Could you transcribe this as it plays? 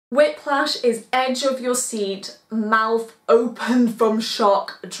Whiplash is edge of your seat, mouth open from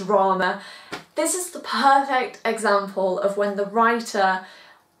shock drama. This is the perfect example of when the writer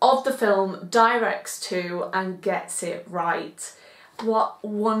of the film directs to and gets it right. What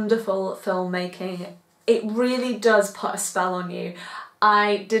wonderful filmmaking. It really does put a spell on you.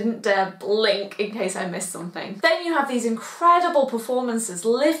 I didn't dare blink in case I missed something. Then you have these incredible performances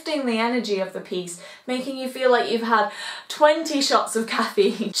lifting the energy of the piece, making you feel like you've had 20 shots of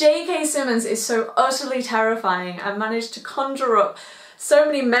caffeine. J.K. Simmons is so utterly terrifying and managed to conjure up so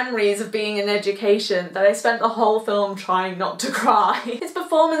many memories of being in education that I spent the whole film trying not to cry. His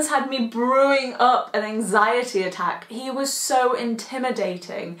performance had me brewing up an anxiety attack. He was so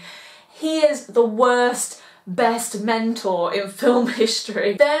intimidating. He is the worst best mentor in film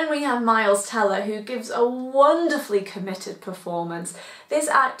history. Then we have Miles Teller, who gives a wonderfully committed performance. This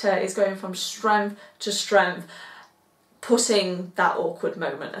actor is going from strength to strength, putting that awkward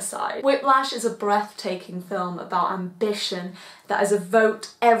moment aside. Whiplash is a breathtaking film about ambition that has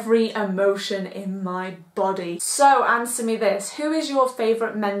evoked every emotion in my body. So answer me this, who is your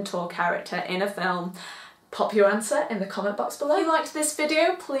favourite mentor character in a film? Pop your answer in the comment box below. If you liked this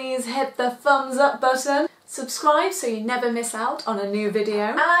video, please hit the thumbs up button. Subscribe so you never miss out on a new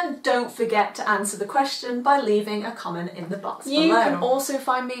video. And don't forget to answer the question by leaving a comment in the box below. You can also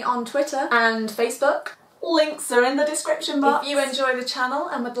find me on Twitter and Facebook. Links are in the description box. If you enjoy the channel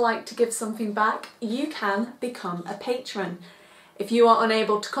and would like to give something back, you can become a patron. If you are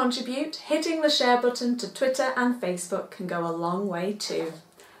unable to contribute, hitting the share button to Twitter and Facebook can go a long way too.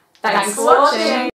 Thanks for watching!